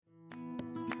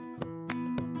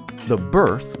The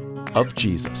birth of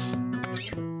Jesus.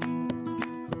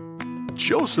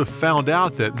 Joseph found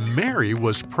out that Mary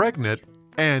was pregnant,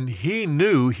 and he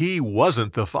knew he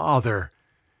wasn't the father.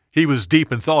 He was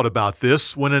deep in thought about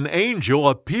this when an angel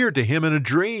appeared to him in a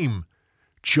dream.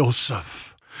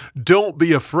 "Joseph, don't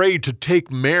be afraid to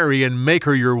take Mary and make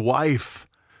her your wife.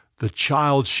 The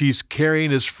child she's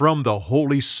carrying is from the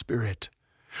Holy Spirit.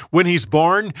 When he's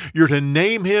born, you're to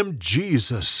name him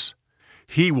Jesus.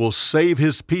 He will save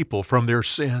his people from their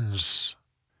sins."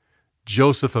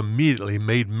 Joseph immediately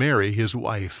made Mary his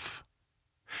wife.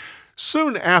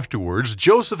 Soon afterwards,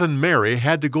 Joseph and Mary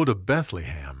had to go to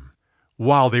Bethlehem.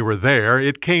 While they were there,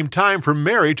 it came time for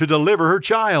Mary to deliver her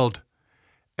child.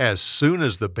 As soon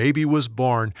as the baby was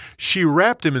born, she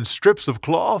wrapped him in strips of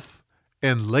cloth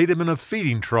and laid him in a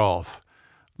feeding trough.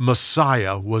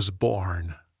 Messiah was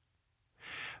born.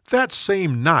 That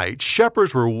same night,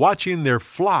 shepherds were watching their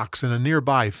flocks in a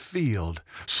nearby field.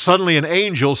 Suddenly an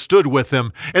angel stood with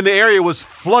them, and the area was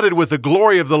flooded with the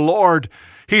glory of the Lord.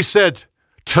 He said,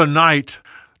 "Tonight,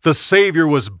 the Savior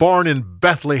was born in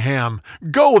Bethlehem.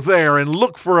 Go there and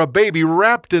look for a baby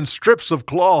wrapped in strips of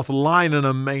cloth lying in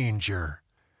a manger."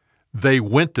 They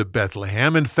went to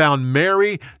Bethlehem and found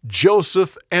Mary,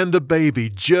 Joseph, and the baby,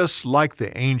 just like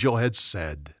the angel had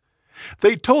said.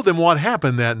 They told them what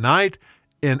happened that night,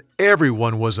 and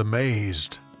everyone was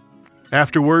amazed.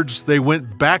 Afterwards, they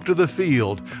went back to the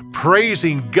field,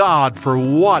 praising God for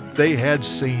what they had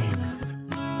seen.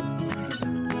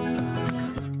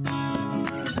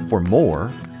 For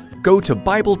more, go to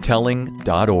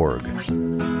BibleTelling.org.